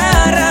con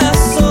la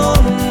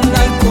razón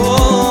al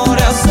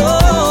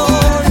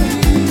corazón?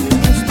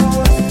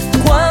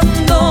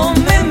 Cuando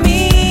me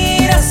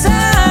miras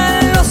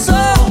a los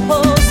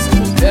ojos,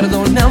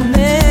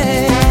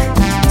 perdóname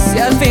si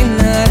al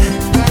final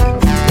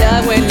te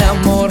hago el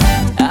amor.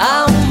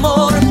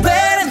 Amor,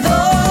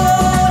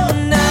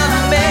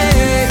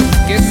 perdóname,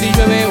 que si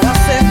llueve o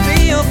hace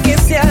frío, que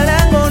si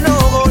arango no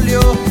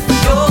volvió.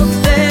 Yo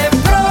te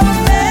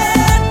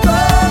prometo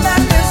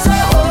darte el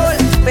sol,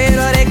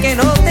 pero haré que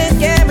no te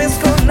quemes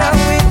con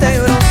agüita y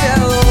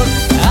bronceador.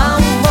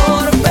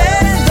 Amor,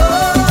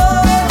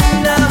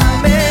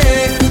 perdóname,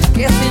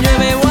 que si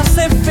llueve o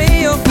hace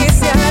frío, que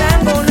si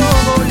arango no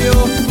volvió.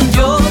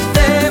 Yo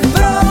te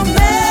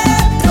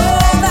prometo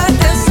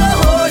darte el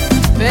sol,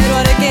 pero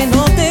haré que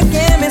no te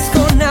quemes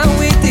con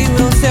agüita y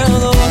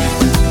bronceador.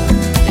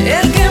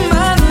 El que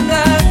manda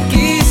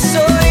aquí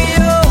soy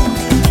yo.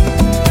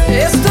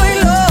 Estoy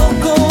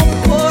loco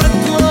por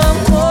tu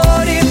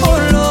amor y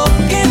por lo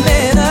que me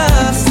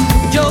das.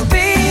 Yo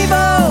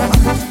vivo.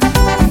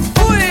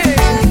 Uy,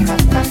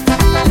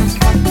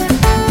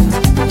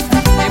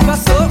 ¿qué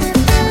pasó?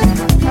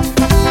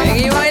 Ven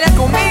y baila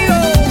conmigo.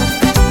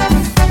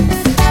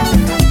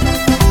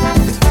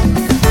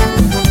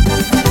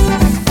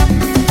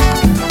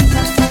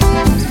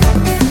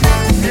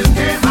 El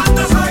que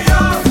manda soy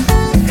yo,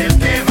 el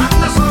que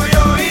manda soy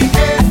yo y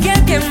que Aquí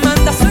el que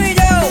manda soy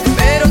yo,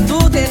 pero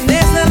tú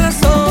tienes la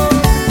razón.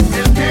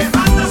 el que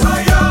manda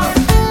soy yo,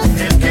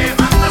 el que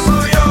manda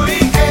soy yo y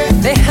que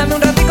Déjame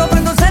un ratico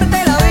para conocerte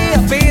la vida.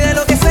 Pide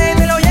lo que sé y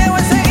te lo llevo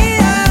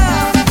enseguida.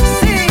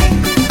 Sí,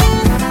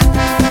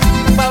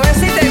 pa' ver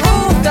si te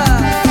gusta.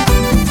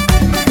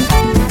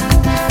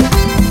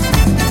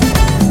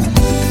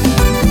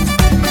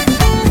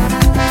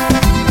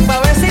 Pa'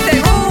 ver si te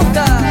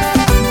gusta.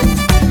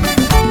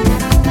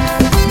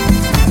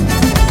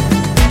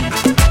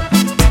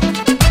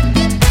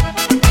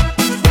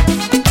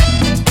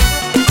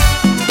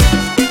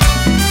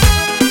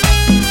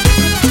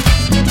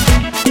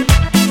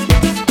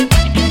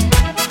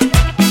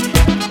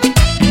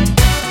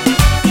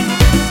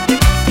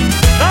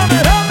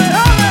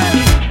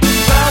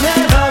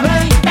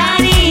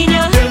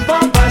 Cariño, tiempo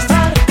para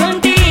estar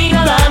contigo,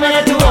 dame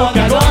de tu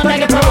boca, gota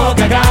que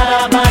provoca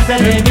cada parte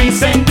de mis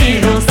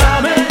sentidos.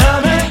 dame,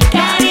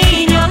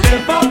 Cariño,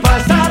 tiempo para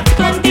estar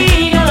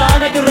contigo,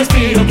 dame tu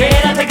respiro,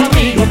 quédate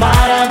conmigo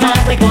para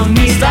amarte con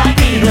mis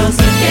latidos.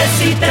 Que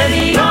si te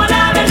digo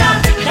la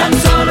verdad, tan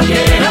solo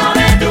quiero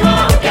de tu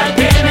boca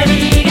que me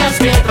digas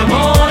que tu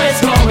amor es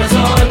como el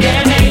sol que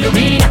me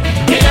ilumina,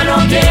 que ya no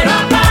quiero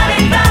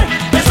aparentar,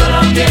 yo solo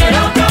quiero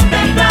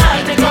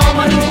contemplarte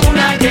como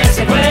luna que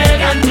se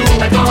cuelga en tu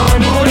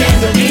balcón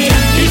muriendo el día.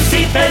 Y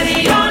si te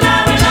digo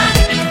la verdad,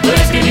 voy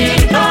a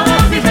escribir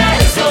todos mis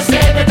versos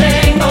que te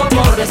tengo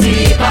por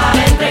decir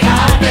para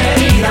entregarte,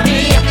 vida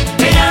mía,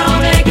 que ya no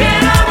me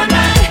quiero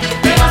aguantar,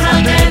 te vas a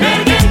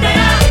tener que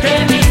enterar que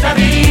mis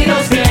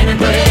latidos tienen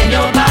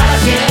dueño para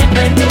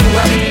siempre en tu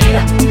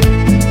vida.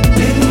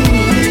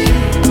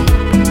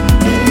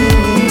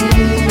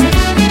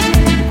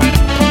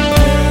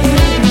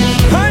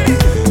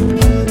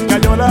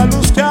 Cayó la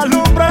luz que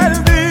alumbra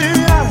el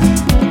día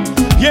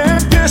y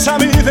empieza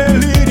mi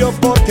delirio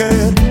porque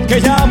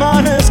que ya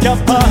amanezca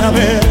para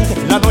ver.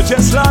 La noche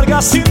es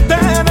larga sin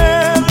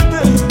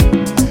tenerte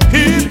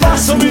y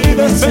paso mi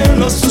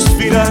desvelo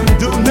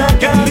suspirando una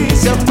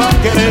caricia para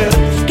querer.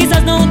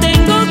 Quizás no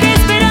tengo que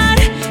esperar,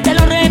 te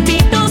lo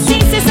repito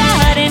sin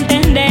cesar,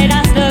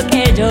 entenderás lo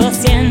que yo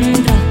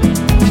siento.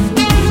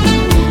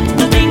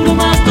 No tengo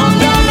más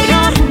donde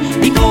alegar,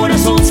 mi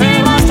corazón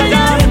se va a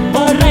estallar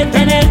por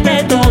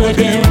retenerte todo el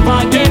tiempo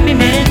aquí en mi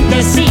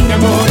mente sin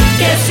amor.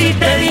 Que si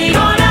te digo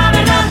la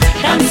verdad,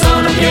 tan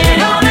solo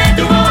quiero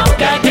de tu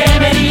boca que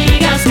me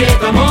digas que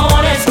tu amor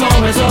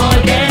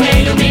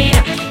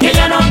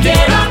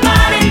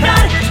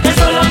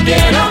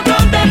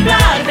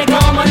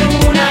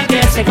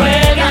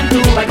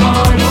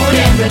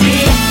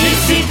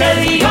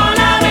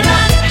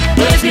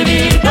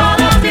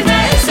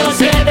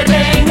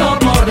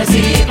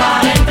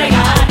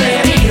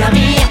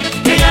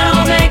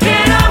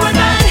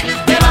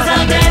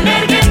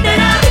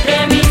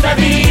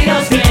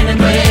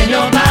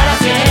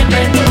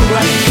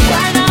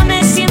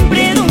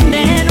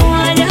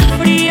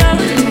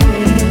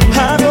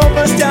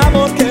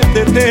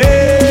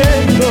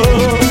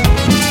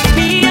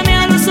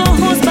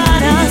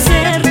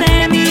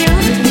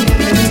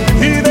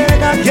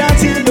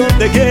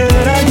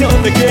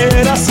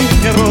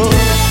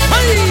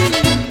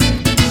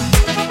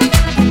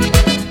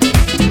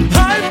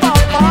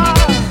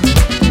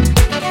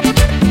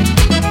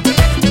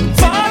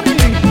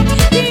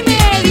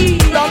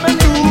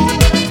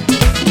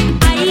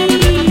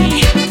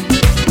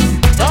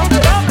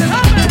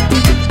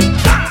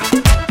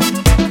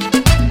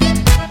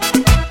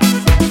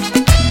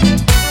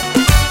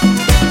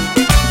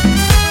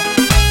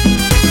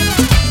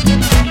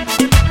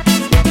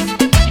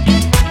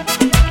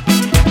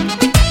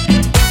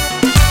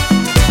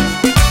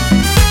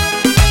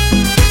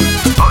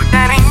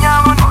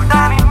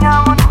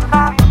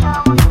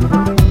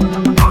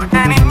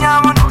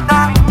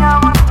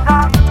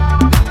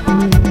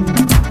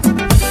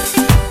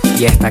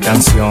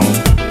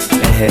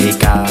es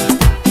dedicada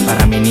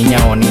para mi niña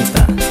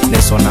bonita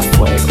de Zona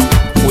Fuego.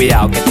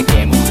 Cuidado que te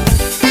quemo,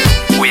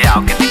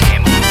 cuidado que te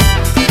quemo.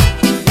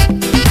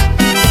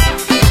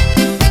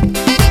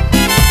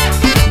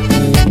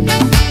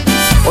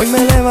 Hoy me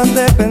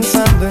levanté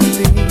pensando en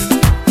ti,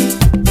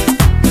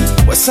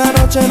 pues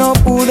anoche no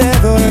pude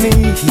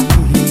dormir,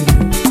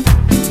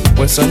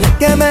 pues soñé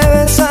que me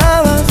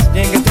besabas y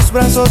en que tus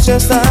brazos ya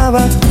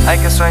estabas. Ay,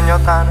 qué sueño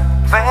tan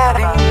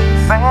feliz,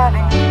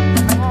 feliz.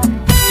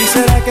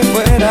 Quisiera que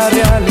fuera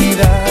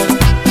realidad,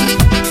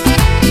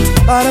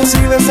 para así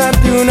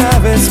besarte una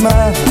vez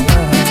más.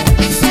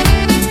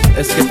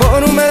 Es que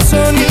por un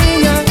beso,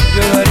 niña,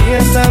 yo daría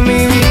esta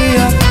mi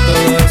vida,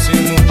 todo eso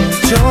y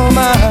mucho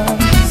más.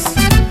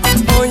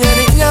 Oye,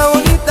 niña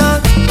bonita,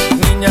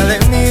 niña de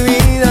mi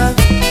vida,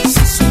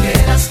 si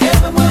supieras que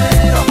me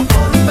muero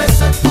por un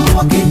beso en tu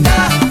boquita.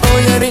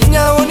 Oye,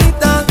 niña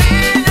bonita,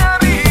 niña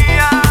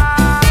mía,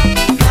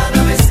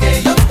 cada vez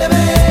que yo te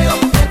veo,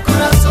 el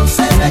corazón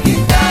se me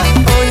agita.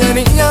 Oye,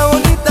 niña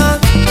bonita,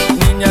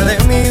 niña de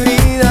mi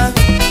vida,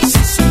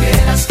 si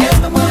supieras que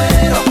me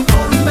muero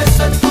por un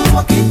beso en tu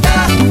boquita.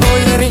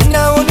 Oye,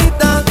 niña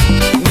bonita,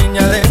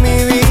 niña de mi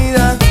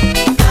vida,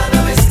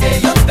 cada vez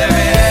que yo te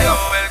veo,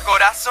 el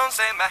corazón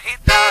se me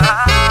agita.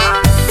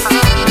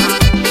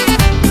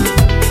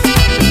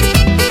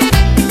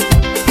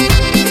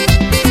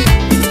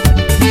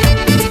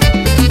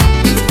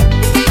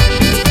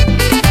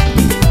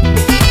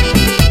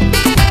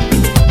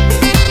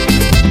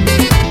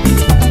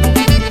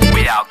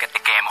 Cuidado que te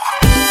quemo.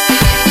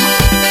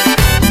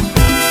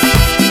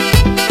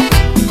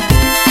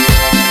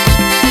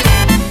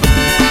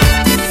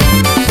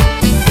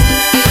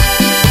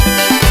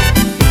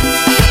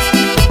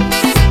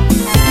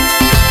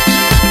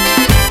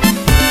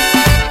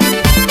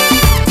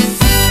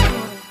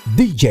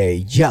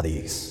 DJ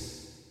Jadix.